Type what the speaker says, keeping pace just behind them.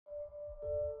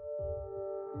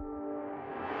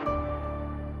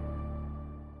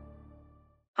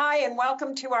Hi, and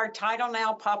welcome to our Title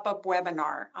Now pop-up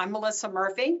webinar. I'm Melissa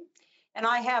Murphy, and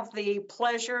I have the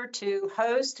pleasure to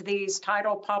host these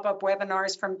title pop-up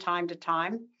webinars from time to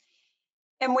time.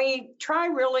 And we try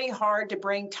really hard to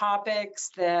bring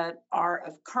topics that are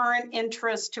of current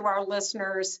interest to our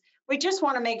listeners. We just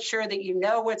want to make sure that you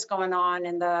know what's going on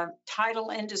in the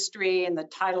title industry, in the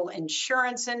title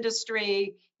insurance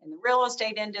industry, in the real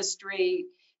estate industry,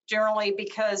 generally,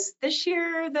 because this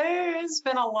year there's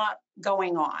been a lot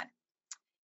going on.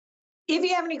 If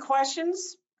you have any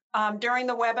questions during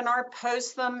the webinar,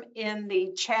 post them in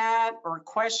the chat or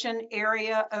question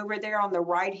area over there on the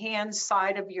right-hand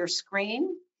side of your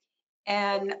screen.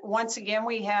 And once again,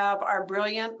 we have our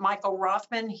brilliant Michael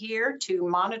Rothman here to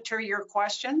monitor your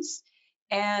questions.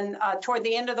 And toward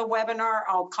the end of the webinar,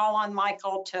 I'll call on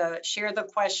Michael to share the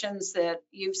questions that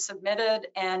you've submitted,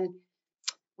 and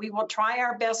we will try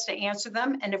our best to answer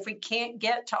them. And if we can't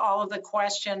get to all of the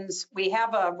questions, we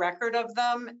have a record of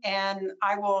them, and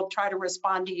I will try to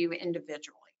respond to you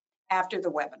individually after the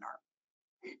webinar.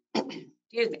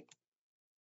 Excuse me.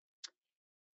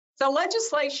 So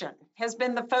legislation has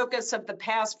been the focus of the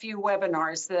past few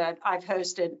webinars that I've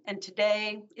hosted, and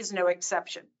today is no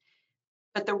exception.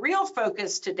 But the real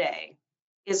focus today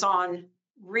is on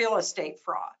real estate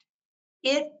fraud.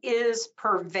 It is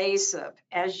pervasive.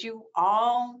 As you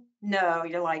all know,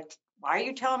 you're like, why are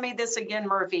you telling me this again,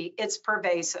 Murphy? It's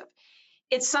pervasive.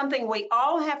 It's something we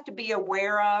all have to be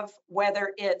aware of,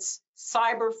 whether it's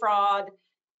cyber fraud,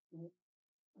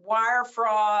 wire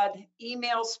fraud,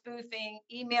 email spoofing,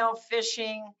 email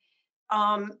phishing.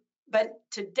 But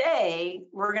today,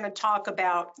 we're going to talk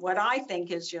about what I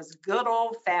think is just good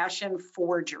old-fashioned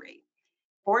forgery.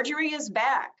 Forgery is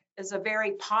back as a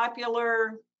very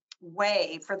popular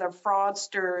way for the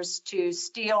fraudsters to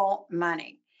steal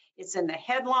money. It's in the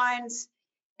headlines,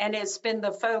 and it's been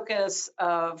the focus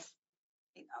of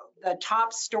the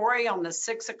top story on the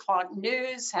 6 o'clock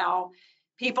news, how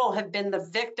people have been the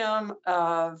victim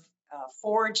of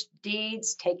forged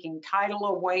deeds, taking title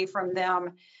away from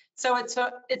them. So it's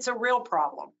a real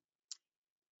problem.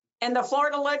 And the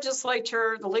Florida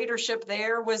legislature, the leadership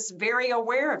there was very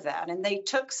aware of that, and they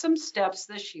took some steps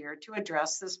this year to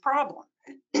address this problem.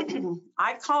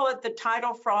 I call it the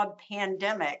title fraud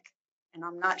pandemic, and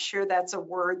I'm not sure that's a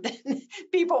word that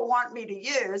people want me to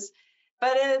use,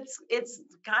 but it's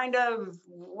kind of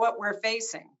what we're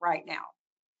facing right now.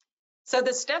 So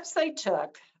the steps they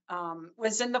took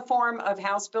was in the form of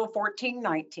House Bill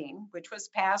 1419, which was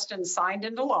passed and signed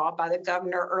into law by the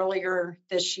governor earlier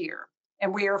this year.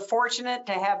 And we are fortunate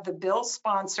to have the bill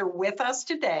sponsor with us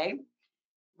today,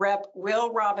 Rep.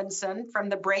 Will Robinson from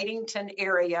the Bradenton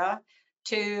area,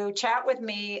 to chat with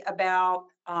me about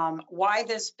why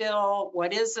this bill,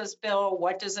 what is this bill,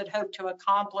 what does it hope to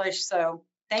accomplish. So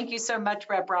thank you so much,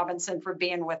 Rep. Robinson, for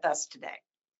being with us today.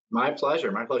 My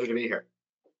pleasure to be here.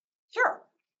 Sure.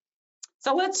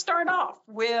 So let's start off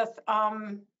with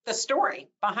the story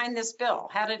behind this bill.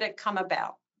 How did it come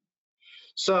about?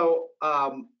 So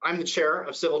I'm the chair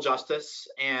of Civil Justice,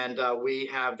 and we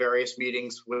have various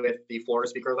meetings with the Florida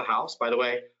Speaker of the House. By the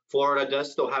way, Florida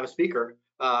does still have a speaker,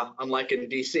 unlike in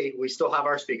DC. We still have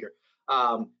our speaker.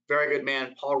 Very good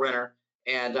man, Paul Renner.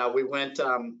 And I went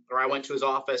to his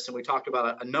office, and we talked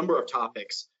about a number of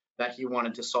topics that he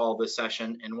wanted to solve this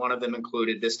session, and one of them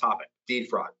included this topic, deed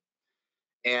fraud.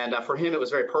 And for him, it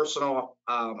was very personal.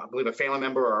 I believe a family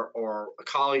member or a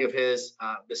colleague of his,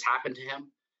 this happened to him.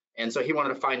 And so he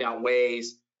wanted to find out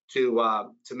ways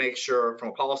to make sure, from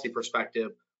a policy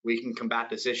perspective, we can combat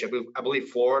this issue. I believe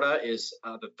Florida is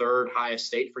the third highest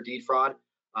state for deed fraud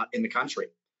in the country.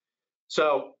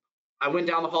 So I went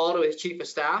down the hall to his chief of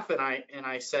staff, and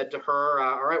I said to her,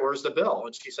 all right, where's the bill?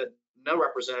 And she said, no,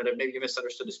 Representative, maybe you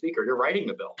misunderstood the speaker. You're writing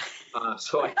the bill.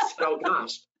 So I said, oh,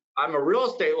 gosh, I'm a real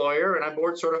estate lawyer, and I'm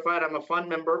board certified. I'm a fund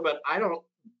member, but I don't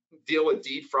deal with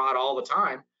deed fraud all the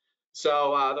time.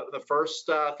 So the first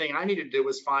thing I needed to do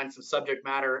was find some subject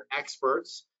matter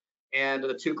experts, and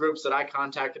the two groups that I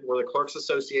contacted were the Clerks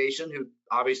Association, who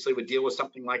obviously would deal with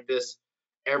something like this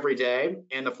every day,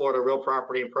 and the Florida Real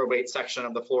Property and Probate section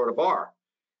of the Florida Bar.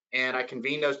 And I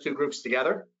convened those two groups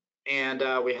together, and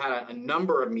we had a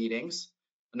number of meetings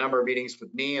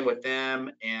with me and with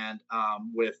them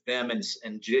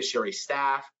and judiciary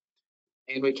staff,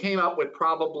 and we came up with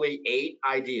probably 8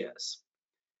 ideas.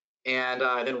 And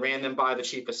then ran them by the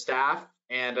chief of staff,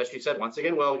 and she said, once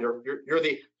again, well, you're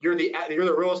the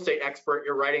real estate expert.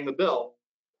 You're writing the bill.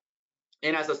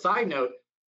 And as a side note,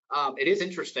 it is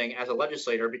interesting as a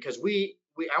legislator, because we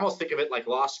almost think of it like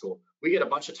law school. We get a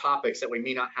bunch of topics that we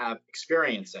may not have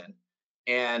experience in,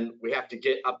 and we have to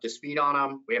get up to speed on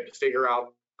them. We have to figure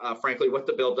out, frankly, what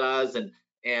the bill does and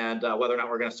and whether or not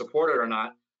we're going to support it or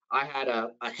not. I had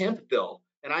a hemp bill,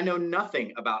 and I know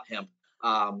nothing about hemp,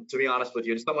 to be honest with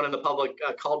you. Someone in the public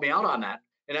called me out on that,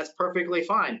 and that's perfectly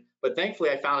fine. But thankfully,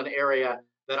 I found an area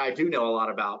that I do know a lot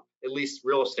about, at least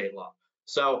real estate law.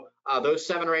 So those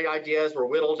 7 or 8 ideas were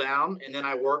whittled down, and then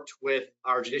I worked with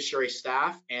our judiciary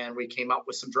staff, and we came up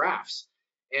with some drafts.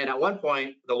 And at one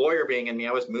point, the lawyer being in me,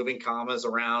 I was moving commas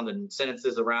around and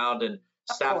sentences around, and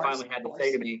staff finally had to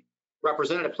say to me,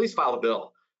 "Representative, please file the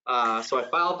bill." So I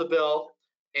filed the bill,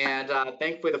 and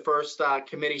thankfully the first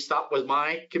committee stop was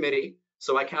my committee,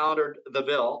 so I calendared the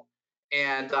bill.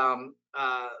 And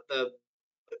the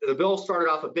bill started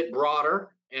off a bit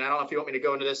broader, and I don't know if you want me to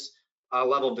go into this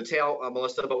level of detail,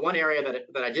 Melissa, but one area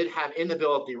that I did have in the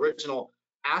bill of the original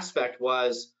aspect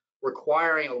was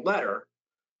requiring a letter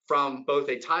from both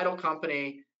a title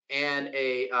company and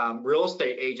a real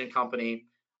estate agent company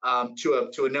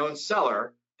to a known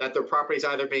seller that their property is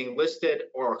either being listed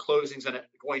or a closing is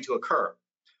going to occur.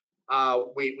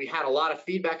 We had a lot of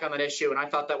feedback on that issue, and I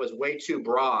thought that was way too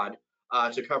broad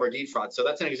to cover deed fraud. So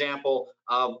that's an example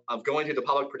of going through the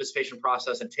public participation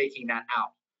process and taking that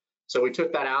out. So we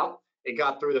took that out. It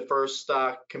got through the first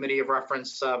committee of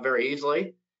reference very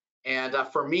easily. And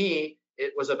for me,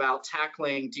 it was about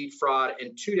tackling deed fraud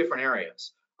in 2 different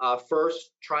areas.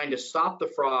 First, trying to stop the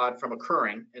fraud from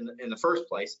occurring in the first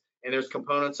place. And there's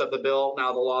components of the bill,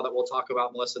 now the law that we'll talk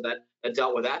about, Melissa, that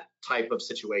dealt with that type of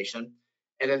situation.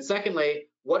 And then secondly,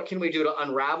 what can we do to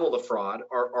unravel the fraud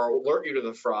or alert you to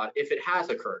the fraud if it has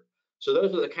occurred? So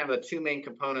those are the kind of the 2 main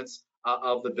components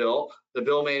of the bill. The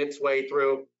bill made its way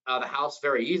through the House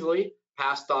very easily,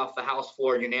 passed off the House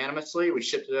floor unanimously. We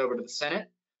shipped it over to the Senate,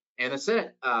 and the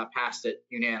Senate passed it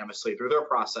unanimously through their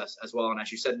process as well. And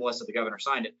as you said, Melissa, the governor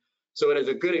signed it. So it is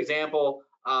a good example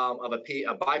of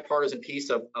a bipartisan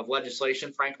piece of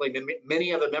legislation. Frankly,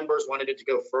 many of the members wanted it to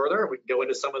go further. We can go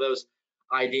into some of those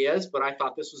ideas, but I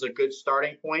thought this was a good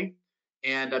starting point,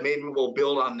 and maybe we'll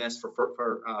build on this for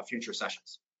future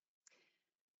sessions.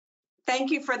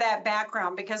 Thank you for that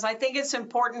background, because I think it's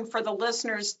important for the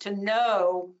listeners to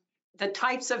know the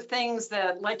types of things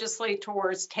that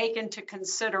legislators take into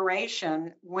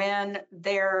consideration when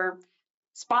they're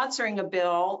sponsoring a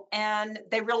bill and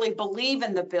they really believe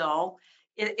in the bill.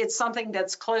 It's something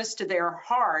that's close to their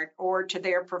heart or to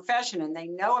their profession, and they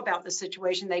know about the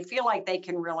situation. They feel like they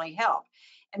can really help.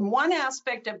 And one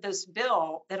aspect of this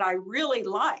bill that I really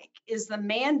like is the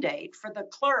mandate for the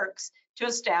clerks to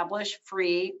establish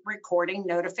free recording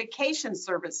notification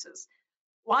services.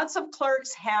 Lots of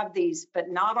clerks have these, but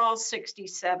not all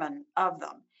 67 of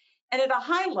them. And at a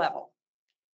high level,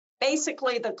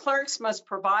 basically the clerks must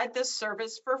provide this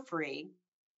service for free.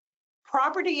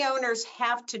 Property owners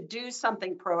have to do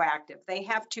something proactive. They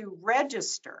have to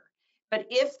register. But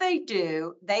if they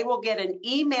do, they will get an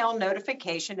email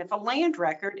notification if a land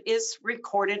record is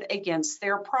recorded against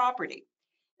their property.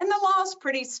 And the law is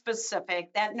pretty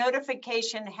specific. That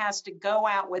notification has to go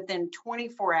out within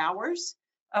 24 hours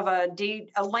of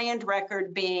a land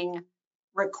record being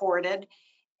recorded,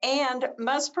 and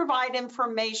must provide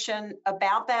information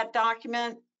about that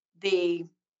document,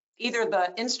 either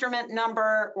the instrument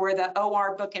number or the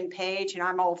OR book and page. And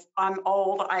I'm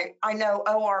old. I know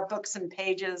OR books and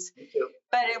pages,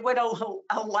 but it would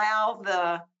allow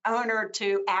the owner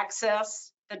to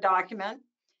access the document.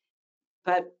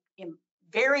 But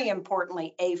very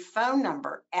importantly, a phone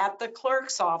number at the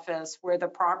clerk's office where the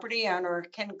property owner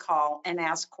can call and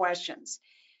ask questions.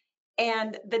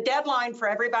 And the deadline for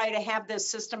everybody to have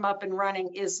this system up and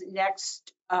running is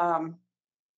next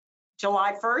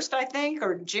July 1st, I think,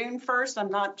 or June 1st.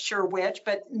 I'm not sure which,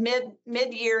 but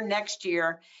mid-year next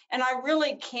year. And I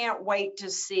really can't wait to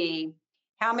see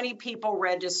how many people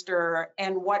register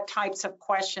and what types of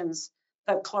questions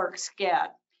the clerks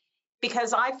get,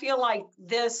 because I feel like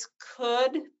this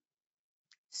could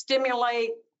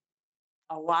stimulate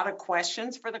a lot of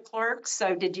questions for the clerks.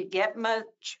 So did you get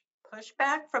much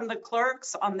pushback from the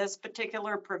clerks on this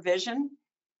particular provision?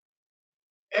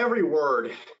 Every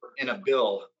word in a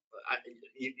bill,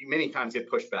 you many times get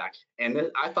pushback.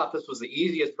 And I thought this was the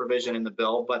easiest provision in the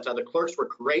bill, but the clerks were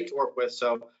great to work with.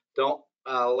 So don't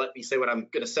let me say what I'm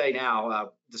going to say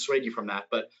now, dissuade you from that.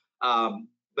 But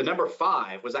the number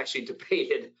 5 was actually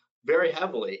debated very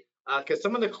heavily because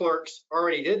some of the clerks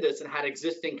already did this and had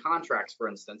existing contracts, for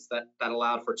instance, that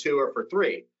allowed for 2 or for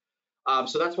 3.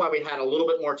 So that's why we had a little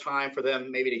bit more time for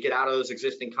them maybe to get out of those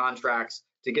existing contracts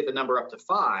to get the number up to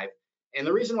 5. And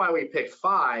the reason why we picked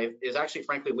 5 is actually,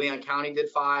 frankly, Leon County did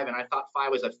 5, and I thought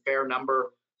 5 was a fair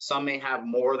number. Some may have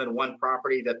more than one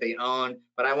property that they own,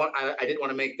 but I didn't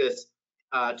want to make this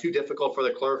too difficult for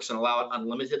the clerks and allow it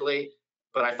unlimitedly.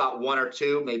 but I thought 1 or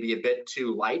 2 may be a bit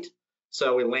too light.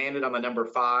 So we landed on the number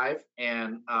 5,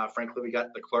 and frankly, we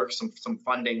got the clerk some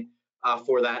funding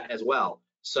for that as well.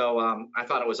 So I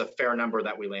thought it was a fair number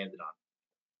that we landed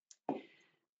on.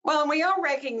 Well, we all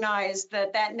recognize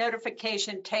that that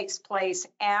notification takes place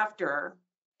after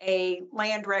a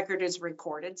land record is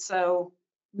recorded. So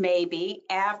maybe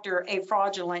after a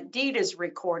fraudulent deed is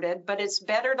recorded, but it's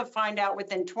better to find out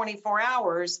within 24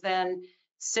 hours than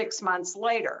 6 months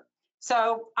later.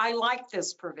 So I like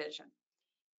this provision.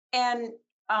 And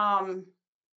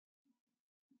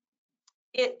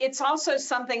it's also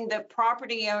something that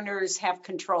property owners have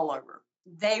control over.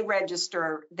 They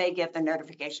register, they get the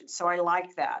notification. So I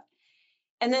like that.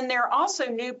 And then there are also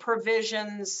new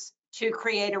provisions to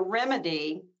create a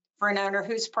remedy for an owner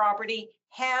whose property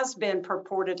has been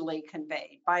purportedly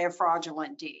conveyed by a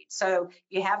fraudulent deed. So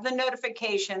you have the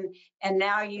notification, and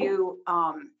now you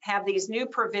have these new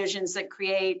provisions that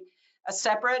create a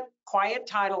separate quiet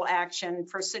title action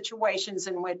for situations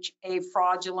in which a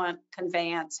fraudulent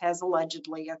conveyance has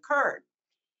allegedly occurred.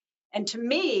 And to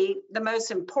me, the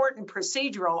most important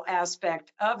procedural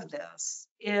aspect of this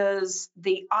is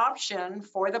the option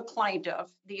for the plaintiff,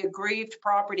 the aggrieved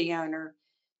property owner,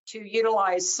 to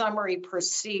utilize summary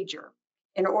procedure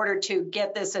in order to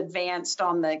get this advanced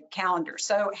on the calendar.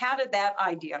 So how did that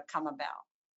idea come about?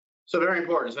 So very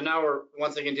important. So now we're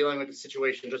once again dealing with the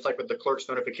situation, just like with the clerk's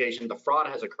notification, the fraud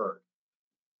has occurred.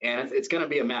 And it's going to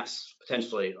be a mess,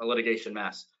 potentially a litigation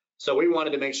mess. So we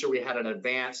wanted to make sure we had an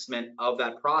advancement of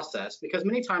that process, because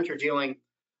many times you're dealing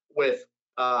with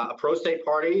a pro se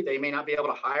party. They may not be able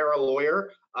to hire a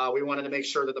lawyer. We wanted to make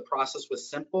sure that the process was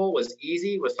simple, was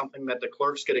easy, was something that the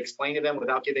clerks could explain to them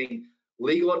without giving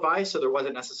legal advice. So there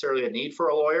wasn't necessarily a need for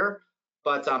a lawyer,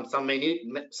 but some may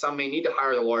need to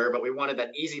hire the lawyer. But we wanted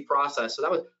that easy process.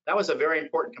 So that was a very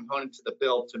important component to the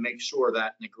bill, to make sure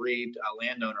that an aggrieved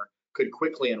landowner could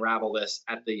quickly unravel this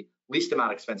at the least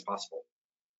amount of expense possible.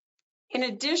 In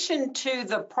addition to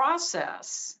the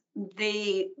process,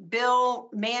 the bill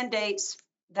mandates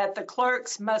that the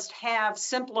clerks must have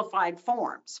simplified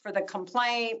forms for the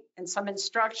complaint and some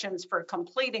instructions for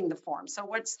completing the form. So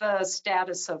what's the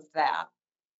status of that?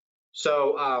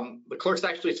 So the clerks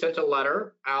actually sent a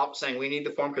letter out saying we need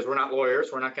the form because we're not lawyers.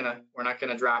 We're not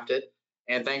gonna draft it.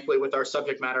 And thankfully, with our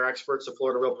subject matter experts, the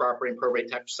Florida Real Property and Probate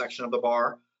section of the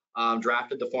bar,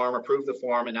 drafted the form, approved the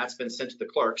form, and that's been sent to the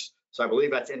clerks. So I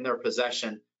believe that's in their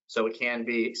possession, so it can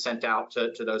be sent out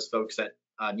to those folks that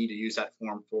need to use that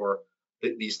form for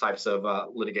these types of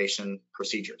litigation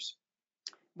procedures.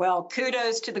 Well,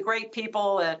 kudos to the great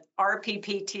people at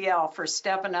RPPTL for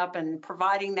stepping up and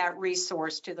providing that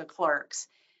resource to the clerks.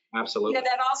 Absolutely.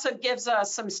 That also gives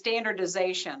us some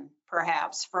standardization,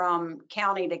 perhaps, from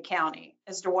county to county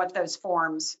as to what those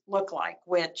forms look like,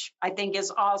 which I think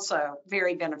is also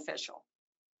very beneficial.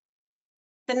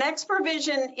 The next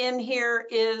provision in here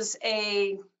is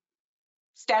a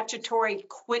statutory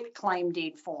quitclaim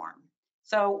deed form.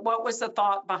 So what was the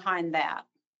thought behind that?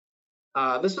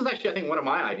 This was actually, I think, one of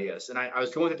my ideas. And I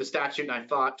was going through the statute and I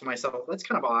thought to myself, that's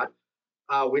kind of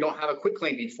odd. We don't have a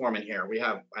quitclaim deed form in here. We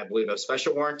have, I believe, a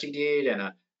special warranty deed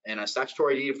and a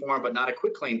statutory deed form, but not a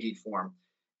quitclaim deed form.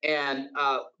 And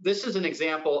this is an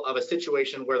example of a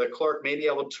situation where the clerk may be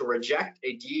able to reject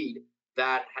a deed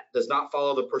that does not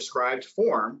follow the prescribed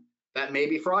form that may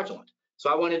be fraudulent. So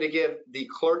I wanted to give the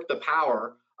clerk the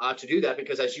power to do that,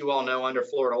 because as you all know, under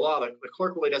Florida law, the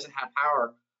clerk really doesn't have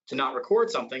power to not record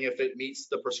something if it meets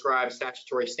the prescribed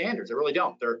statutory standards. They really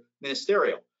don't. They're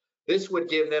ministerial. This would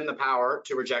give them the power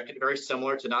to reject it, very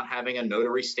similar to not having a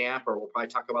notary stamp, or we'll probably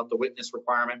talk about the witness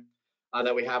requirement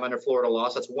that we have under Florida law.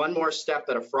 So that's one more step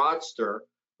that a fraudster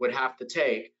would have to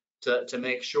take to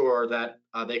make sure that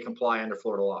they comply under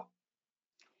Florida law.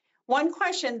 One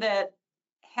question that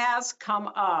has come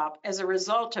up as a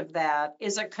result of that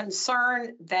is a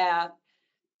concern that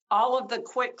all of the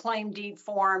quitclaim deed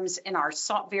forms in our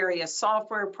various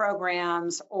software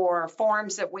programs or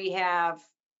forms that we have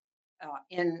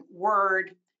in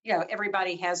Word,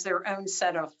 everybody has their own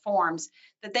set of forms,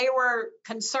 that they were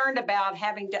concerned about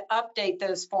having to update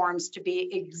those forms to be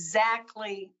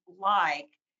exactly like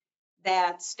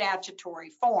that statutory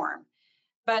form.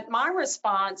 But my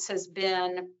response has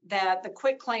been that the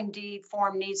quitclaim deed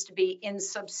form needs to be in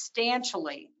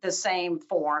substantially the same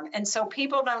form. And so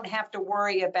people don't have to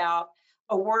worry about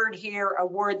a word here, a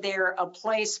word there, a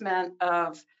placement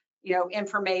of,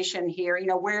 information here,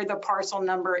 where the parcel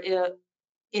number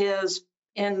is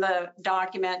in the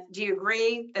document. Do you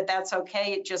agree that that's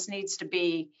okay? It just needs to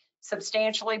be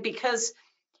substantially, because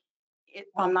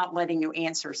I'm not letting you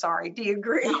answer, sorry. Do you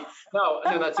agree? No,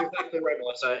 that's exactly right,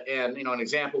 Melissa. And, an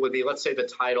example would be, let's say the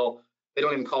title they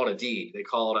don't even call it a deed. They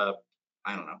call it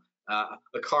I don't know,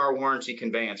 a car warranty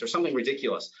conveyance or something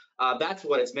ridiculous. That's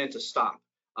what it's meant to stop,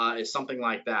 is something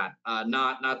like that.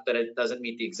 Not that it doesn't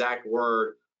meet the exact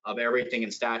word of everything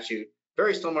in statute.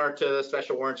 Very similar to the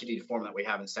special warranty deed form that we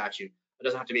have in statute. It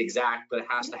doesn't have to be exact, but it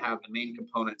has to have the main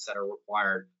components that are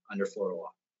required under Florida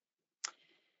law.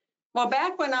 Well,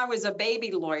 back when I was a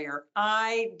baby lawyer,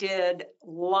 I did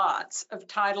lots of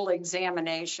title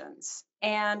examinations,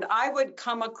 and I would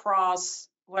come across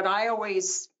what I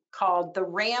always called the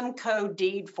Ramco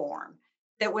deed form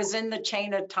that was in the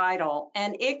chain of title.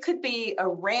 And it could be a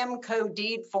Ramco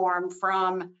deed form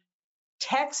from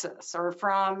Texas or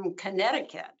from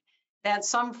Connecticut that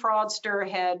some fraudster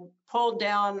had pulled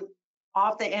down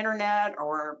off the internet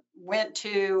or went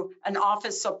to an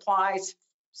office supplies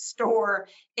store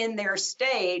in their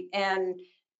state and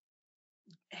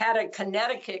had a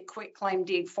Connecticut quitclaim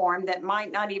deed form that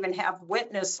might not even have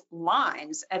witness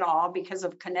lines at all because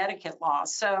of Connecticut law.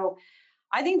 So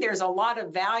I think there's a lot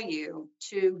of value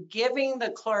to giving the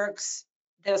clerks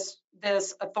this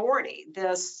authority,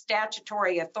 this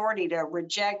statutory authority to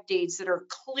reject deeds that are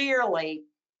clearly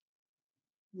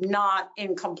not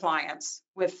in compliance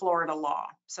with Florida law.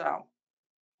 So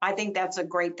I think that's a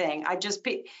great thing. I just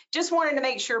wanted to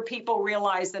make sure people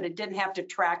realize that it didn't have to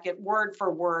track it word for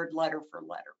word, letter for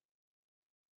letter.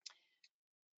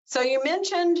 So you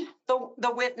mentioned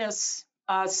the witness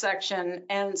section,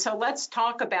 and so let's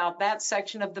talk about that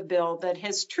section of the bill that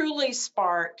has truly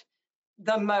sparked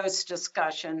the most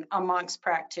discussion amongst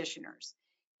practitioners.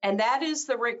 And that is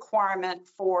the requirement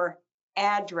for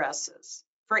addresses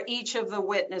for each of the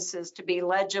witnesses to be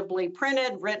legibly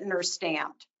printed, written, or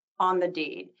stamped on the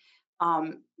deed.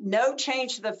 No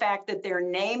change to the fact that their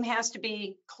name has to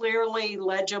be clearly,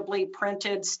 legibly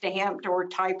printed, stamped, or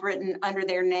typewritten under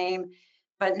their name.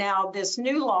 But now this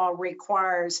new law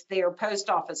requires their post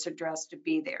office address to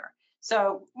be there.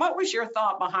 So what was your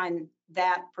thought behind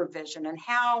that provision, and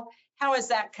how is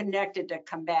that connected to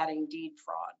combating deed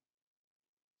fraud?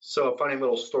 So a funny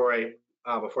little story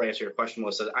before I answer your question,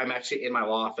 Melissa. I'm actually in my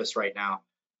law office right now,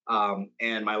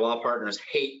 and my law partners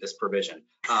hate this provision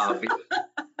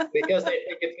because they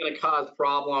think it's going to cause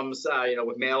problems,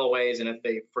 with mailaways, and if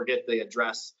they forget the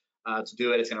address to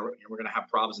do it, we're going to have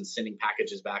problems in sending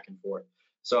packages back and forth.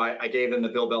 So I gave them the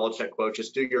Bill Belichick quote: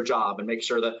 just do your job and make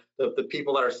sure that the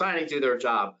people that are signing do their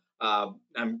job.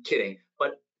 I'm kidding,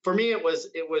 but for me, it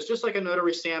was just like a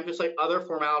notary stamp, just like other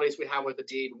formalities we have with the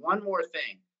deed. One more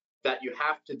thing that you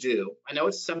have to do. I know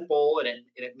it's simple and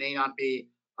it may not be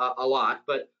a lot,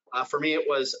 but for me, it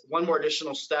was one more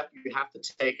additional step you have to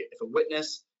take. If a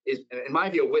witness is, in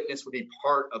my view, a witness would be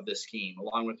part of the scheme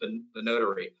along with the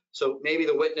notary. So maybe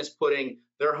the witness putting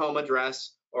their home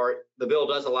address, or the bill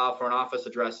does allow for an office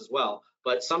address as well,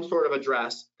 but some sort of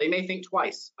address, they may think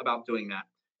twice about doing that.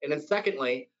 And then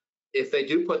secondly, if they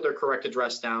do put their correct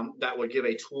address down, that would give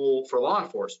a tool for law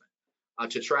enforcement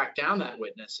to track down that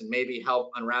witness and maybe help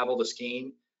unravel the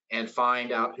scheme and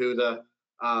find out who the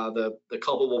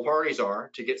culpable parties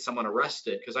are to get someone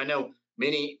arrested. Because I know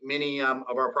many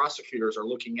of our prosecutors are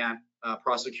looking at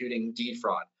prosecuting deed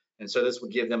fraud. And so this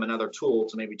would give them another tool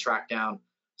to maybe track down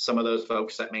some of those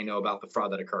folks that may know about the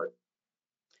fraud that occurred.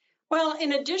 Well,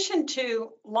 in addition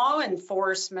to law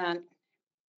enforcement,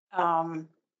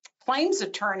 claims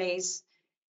attorneys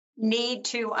need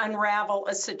to unravel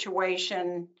a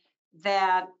situation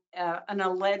that an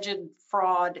alleged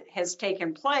fraud has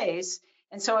taken place.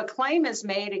 And so a claim is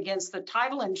made against the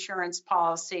title insurance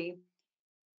policy.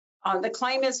 The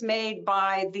claim is made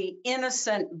by the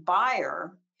innocent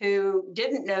buyer who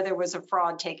didn't know there was a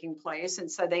fraud taking place. And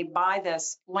so they buy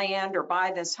this land or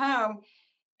buy this home,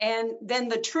 and then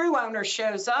the true owner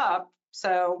shows up.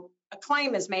 So a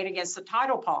claim is made against the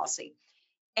title policy.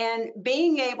 And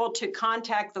being able to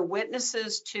contact the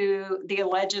witnesses to the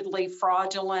allegedly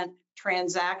fraudulent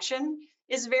transaction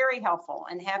is very helpful.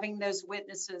 And having those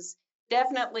witnesses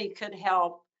definitely could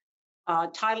help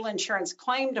title insurance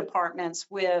claim departments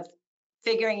with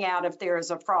figuring out if there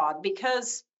is a fraud,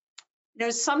 because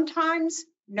sometimes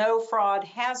no fraud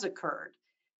has occurred,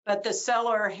 but the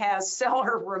seller has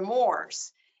seller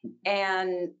remorse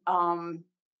and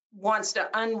wants to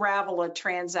unravel a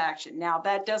transaction. Now,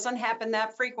 that doesn't happen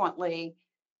that frequently,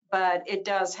 but it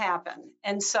does happen.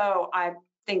 And so I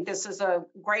think this is a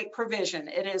great provision.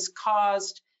 It has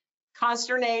caused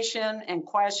consternation and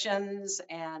questions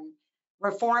and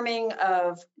reforming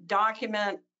of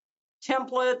document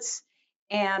templates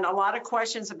and a lot of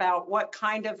questions about what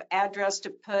kind of address to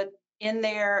put in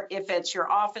there if it's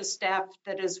your office staff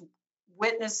that is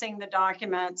witnessing the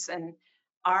documents. And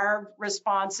our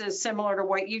response is similar to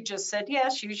what you just said.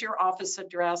 Yes, use your office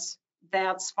address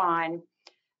that's fine.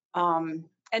 And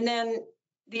then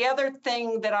the other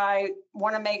thing that I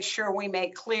want to make sure we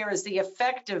make clear is the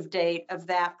effective date of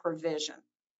that provision.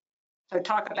 So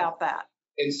talk about that.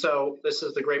 And so this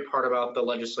is the great part about the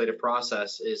legislative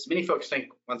process is many folks think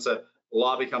once a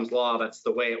law becomes law, that's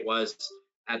the way it was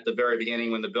at the very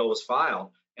beginning when the bill was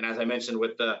filed. And as I mentioned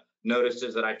with the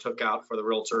notices that I took out for the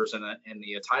realtors and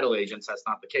the title agents, that's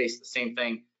not the case. The same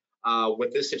thing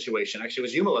with this situation. Actually, it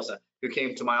was you, Melissa, who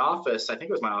came to my office. I think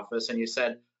it was my office, and you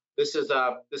said, this is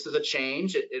a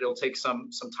change. It'll take some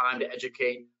time to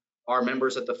educate our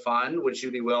members at the fund. Would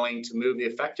you be willing to move the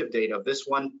effective date of this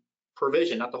one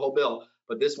provision, not the whole bill,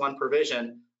 but this one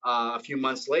provision a few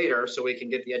months later, so we can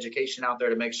get the education out there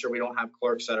to make sure we don't have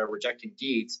clerks that are rejecting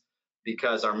deeds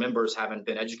because our members haven't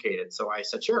been educated. So I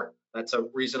said, sure, that's a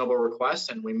reasonable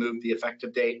request, and we moved the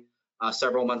effective date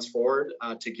several months forward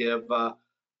to give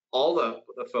all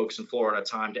the folks in Florida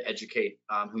time to educate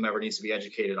whomever needs to be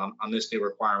educated on this new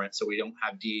requirement, so we don't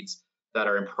have deeds that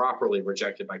are improperly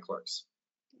rejected by clerks.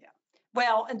 Yeah,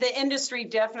 well, the industry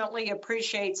definitely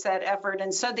appreciates that effort,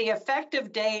 and so the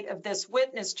effective date of this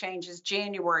witness change is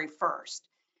January 1st.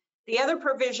 The other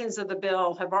provisions of the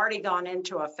bill have already gone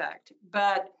into effect,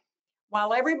 but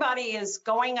while everybody is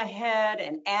going ahead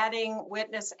and adding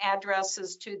witness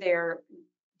addresses to their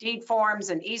deed forms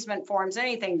and easement forms,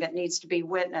 anything that needs to be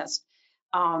witnessed,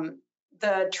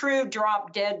 the true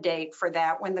drop dead date for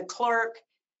that, when the clerk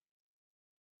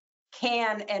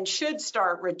can and should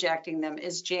start rejecting them,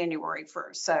 is January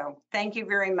 1st. So thank you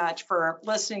very much for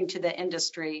listening to the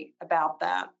industry about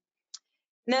that.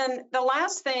 And then the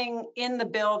last thing in the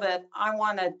bill that I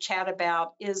want to chat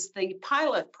about is the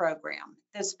pilot program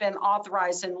that's been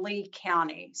authorized in Lee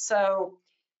County. So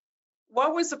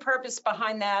what was the purpose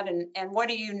behind that, and what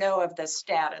do you know of the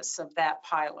status of that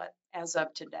pilot as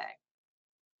of today?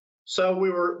 So we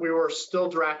were still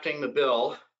drafting the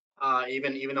bill,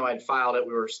 even though I'd filed it,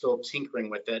 we were still tinkering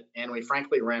with it, and we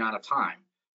frankly ran out of time.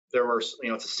 There were,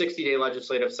 it's a 60-day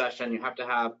legislative session. You have to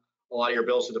have a lot of your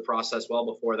bills through the process well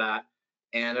before that,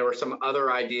 and there were some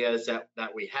other ideas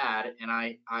that we had, and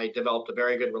I developed a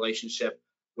very good relationship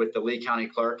with the Lee County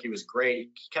clerk. He was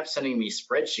great. He kept sending me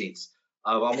spreadsheets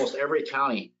of almost every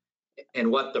county and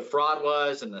what the fraud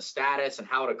was and the status and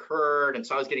how it occurred. And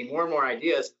so I was getting more and more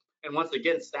ideas. And once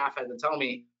again, staff had to tell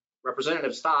me,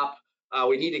 Representative, stop.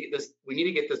 We need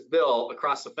to get this bill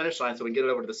across the finish line so we can get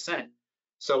it over to the Senate.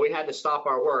 So we had to stop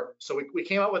our work. So we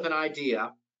came up with an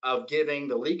idea of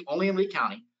giving only in Lee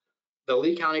County, the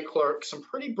Lee County clerk some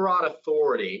pretty broad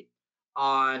authority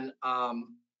on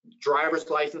driver's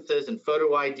licenses and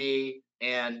photo ID,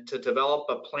 and to develop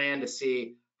a plan to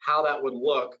see how that would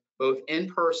look both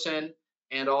in person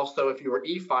and also if you were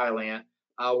e-filing it,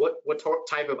 what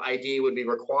type of ID would be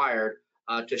required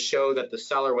to show that the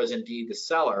seller was indeed the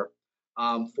seller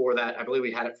for that. I believe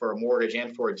we had it for a mortgage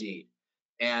and for a deed.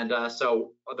 And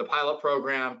so the pilot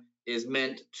program is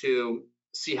meant to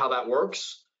see how that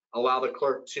works, allow the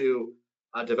clerk to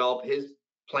develop his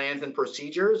plans and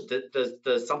procedures.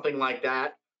 Does something like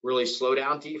that really slow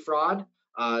down defraud?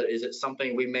 Is it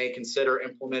something we may consider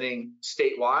implementing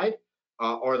statewide?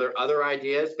 Are there other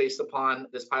ideas based upon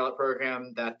this pilot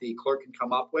program that the clerk can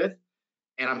come up with?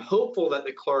 And I'm hopeful that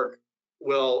the clerk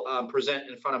will present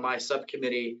in front of my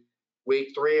subcommittee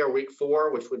week 3 or week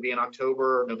 4, which would be in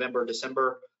October, November,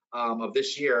 December of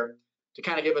this year, to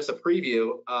kind of give us a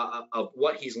preview of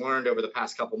what he's learned over the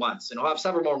past couple months. And we'll have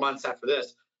several more months after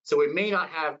this. So we may not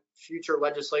have future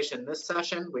legislation this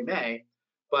session, we may,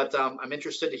 but I'm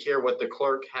interested to hear what the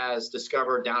clerk has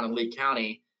discovered down in Lee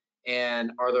County.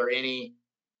 And are there any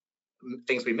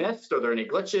things we missed? Are there any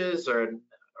glitches, or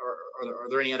are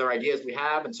there any other ideas we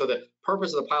have? And so the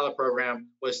purpose of the pilot program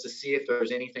was to see if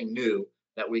there's anything new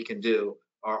that we can do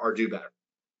or do better.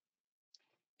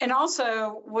 And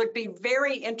also would be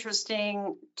very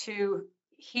interesting to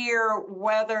hear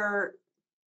whether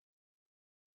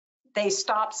they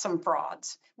stopped some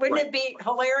frauds. Wouldn't Right. it be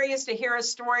hilarious to hear a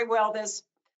story? Well, this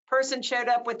person showed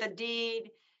up with a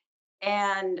deed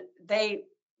and they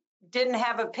didn't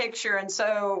have a picture. And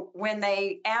so when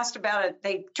they asked about it,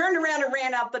 they turned around and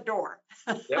ran out the door.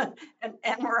 Yep.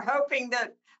 and we're hoping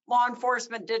that law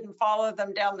enforcement didn't follow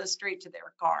them down the street to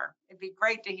their car. It'd be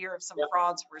great to hear if some Yep.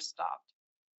 frauds were stopped.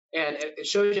 And it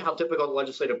shows you how difficult the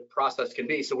legislative process can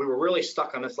be. So we were really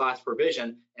stuck on this last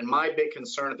provision. And my big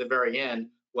concern at the very end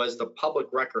was the public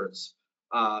records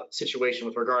situation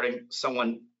with regarding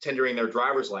someone tendering their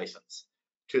driver's license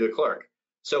to the clerk.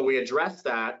 So we addressed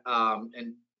that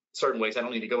in certain ways. I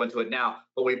don't need to go into it now,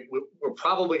 but we're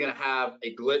probably going to have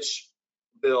a glitch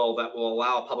bill that will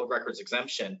allow a public records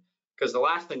exemption, because the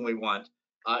last thing we want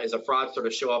is a fraudster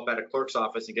to show up at a clerk's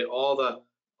office and get all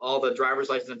the driver's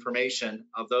license information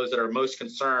of those that are most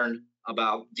concerned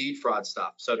about deed fraud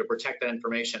stuff. So to protect that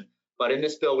information. But in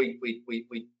this bill, we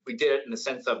did it in the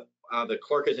sense of the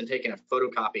clerk isn't taking a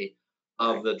photocopy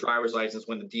of the driver's license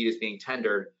when the deed is being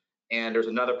tendered. And there's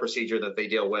another procedure that they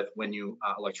deal with when you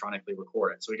electronically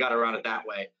record it. So we got around it that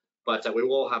way. But we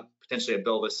will have potentially a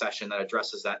bill this session that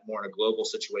addresses that more in a global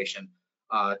situation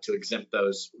to exempt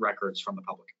those records from the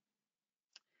public.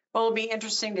 Well, it'll be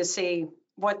interesting to see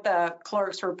what the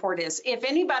clerk's report is. If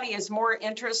anybody is more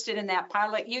interested in that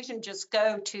pilot, you can just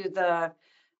go to the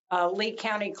Lee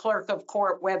County Clerk of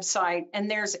Court website, and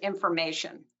there's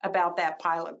information about that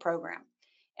pilot program.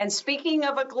 And speaking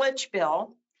of a glitch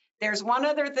bill, there's one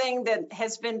other thing that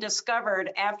has been discovered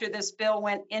after this bill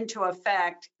went into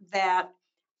effect that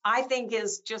I think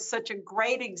is just such a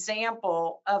great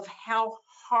example of how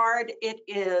hard it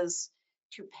is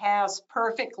to pass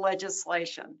perfect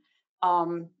legislation.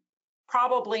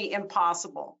 Probably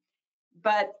impossible.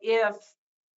 But if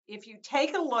you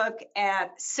take a look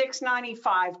at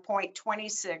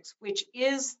 695.26, which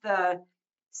is the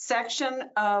section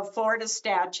of Florida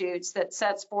statutes that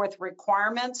sets forth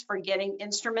requirements for getting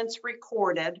instruments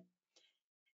recorded,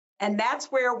 and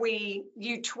that's where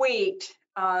you tweaked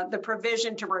the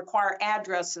provision to require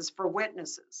addresses for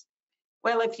witnesses.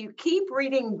 Well, if you keep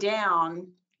reading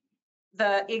down,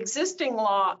 the existing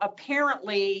law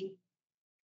apparently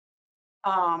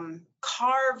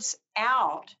carves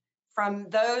out from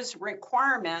those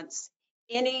requirements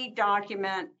any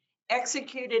document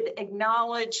executed,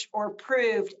 acknowledged, or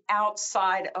proved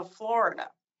outside of Florida,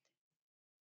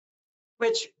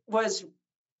 which was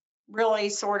really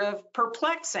sort of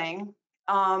perplexing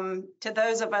to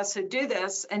those of us who do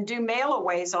this and do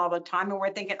mail-aways all the time. And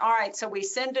we're thinking, all right, so we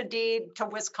send a deed to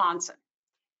Wisconsin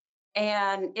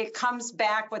and it comes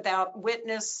back without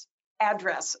witness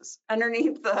addresses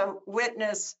underneath the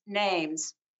witness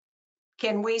names.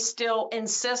 Can we still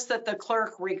insist that the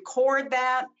clerk record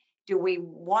that? Do we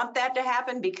want that to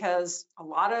happen? Because a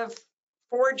lot of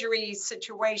forgery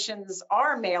situations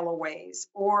are mail-aways,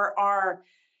 or our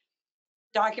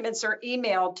documents are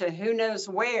emailed to who knows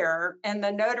where, and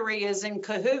the notary is in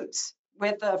cahoots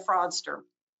with the fraudster.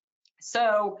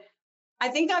 So I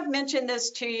think I've mentioned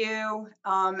this to you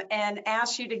and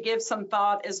asked you to give some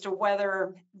thought as to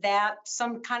whether that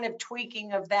some kind of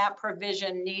tweaking of that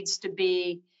provision needs to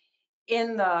be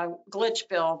in the glitch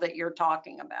bill that you're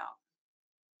talking about.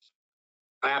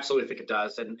 I absolutely think it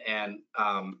does. And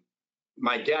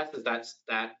my guess is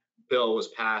that bill was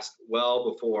passed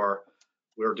well before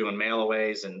we were doing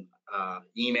mail-aways and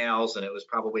emails, and it was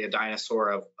probably a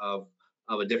dinosaur of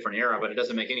a different era. But it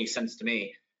doesn't make any sense to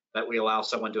me that we allow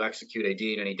someone to execute a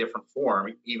deed in a different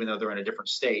form, even though they're in a different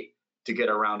state, to get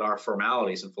around our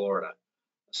formalities in Florida.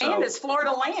 So, and it's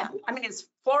Florida land. I mean, it's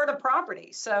Florida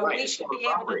property. So right, we should be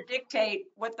able to dictate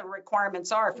what the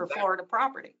requirements are for Florida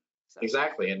property. So.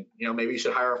 Exactly. And, maybe you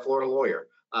should hire a Florida lawyer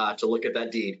to look at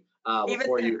that deed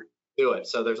before you do it.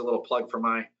 So there's a little plug for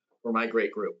my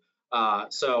great group.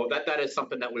 So that is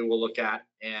something that we will look at.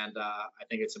 And I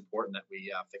think it's important that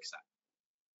we fix that.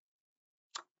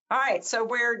 All right. So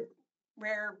we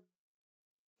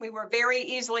were very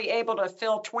easily able to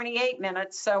fill 28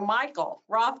 minutes. So Michael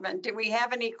Rothman, do we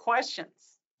have any questions?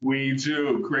 We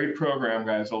do. Great program,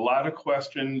 guys. A lot of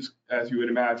questions, as you would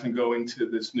imagine, going to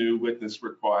this new witness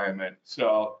requirement.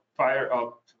 So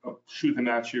I'll shoot them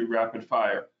at you rapid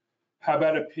fire. How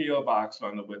about a PO box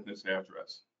on the witness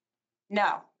address?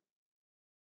 No.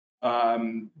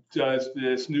 Does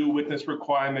this new witness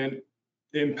requirement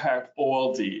impact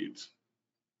all deeds?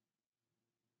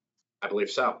 I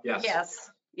believe so. Yes.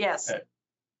 Yes. Okay.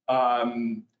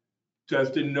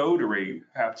 Does the notary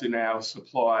have to now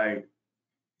supply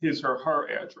his or her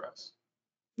address?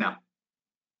 No.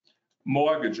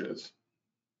 Mortgages,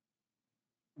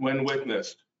 when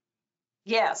witnessed?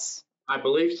 Yes. I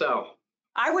believe so.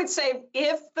 I would say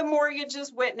if the mortgage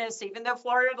is witnessed, even though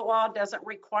Florida law doesn't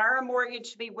require a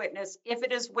mortgage to be witnessed, if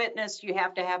it is witnessed, you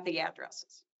have to have the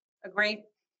addresses. Agreed?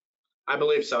 I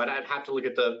believe so. And I'd have to look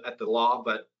at the law,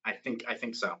 but I think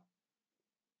so.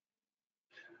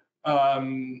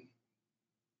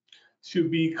 To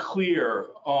be clear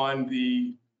on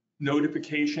the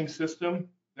notification system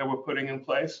that we're putting in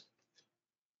place,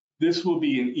 this will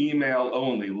be an email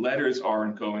only. Letters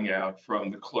aren't going out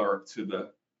from the clerk to the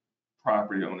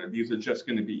property owner. These are just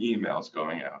going to be emails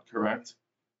going out, correct?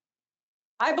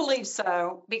 I believe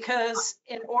so, because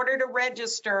in order to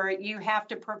register, you have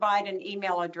to provide an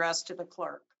email address to the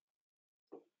clerk.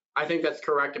 I think that's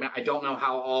correct. I mean, I don't know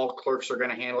how all clerks are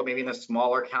going to handle it. Maybe in the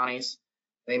smaller counties,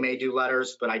 they may do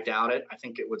letters, but I doubt it. I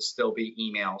think it would still be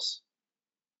emails.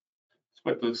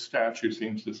 what the statute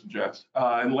seems to suggest.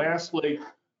 And lastly,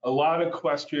 a lot of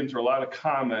questions or a lot of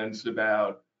comments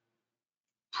about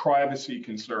privacy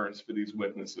concerns for these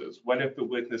witnesses. What if the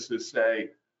witnesses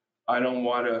say, I don't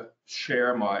want to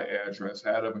share my address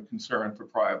out of a concern for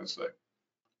privacy?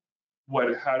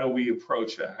 How do we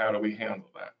approach that? How do we handle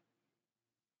that?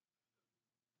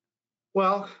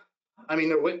 Well, I mean,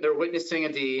 they're witnessing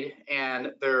a deed,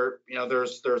 and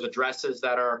there's addresses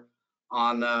that are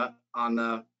on the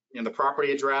the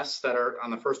property address that are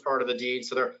on the first part of the deed.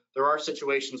 So there are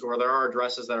situations where there are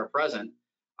addresses that are present.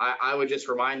 I would just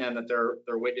remind them that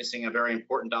they're witnessing a very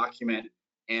important document,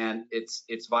 and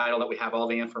it's vital that we have all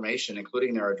the information,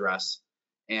 including their address.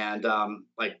 And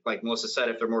like Melissa said,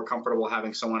 if they're more comfortable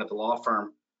having someone at the law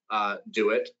firm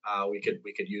do it, we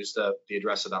could use the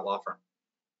address of that law firm.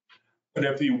 But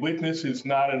if the witness is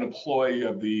not an employee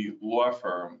of the law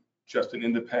firm, just an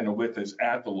independent witness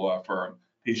at the law firm,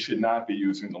 he should not be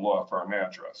using the law firm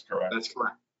address, correct? That's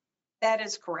correct. That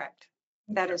is correct.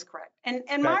 That is correct.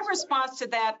 And my response to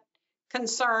that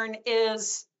concern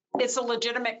is it's a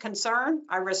legitimate concern.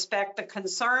 I respect the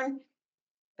concern,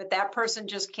 but that person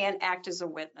just can't act as a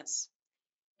witness.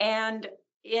 And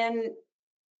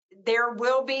there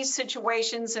will be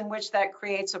situations in which that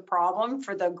creates a problem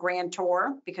for the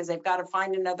grantor because they've got to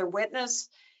find another witness.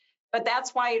 But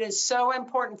that's why it is so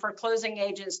important for closing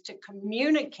agents to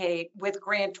communicate with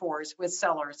grantors, with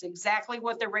sellers, exactly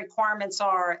what the requirements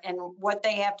are and what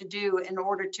they have to do in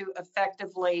order to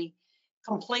effectively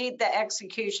complete the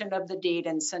execution of the deed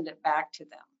and send it back to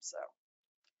them. So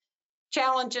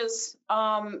challenges.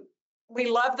 We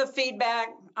love the feedback.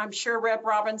 I'm sure Rep.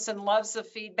 Robinson loves the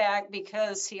feedback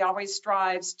because he always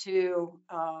strives to,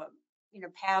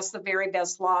 pass the very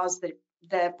best laws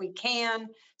that we can.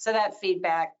 So that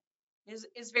feedback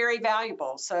is very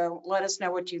valuable. So let us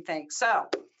know what you think. So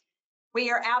we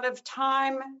are out of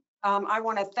time. I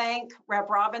want to thank Rep.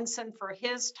 Robinson for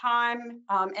his time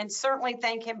and certainly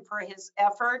thank him for his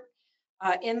effort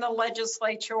in the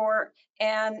legislature.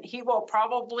 And he will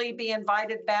probably be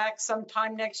invited back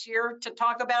sometime next year to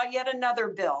talk about yet another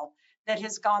bill that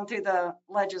has gone through the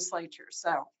legislature.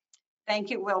 So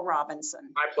thank you, Will Robinson.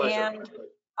 My pleasure.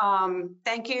 And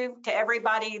thank you to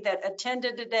everybody that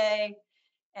attended today.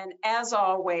 And as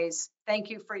always,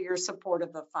 thank you for your support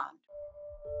of the fund.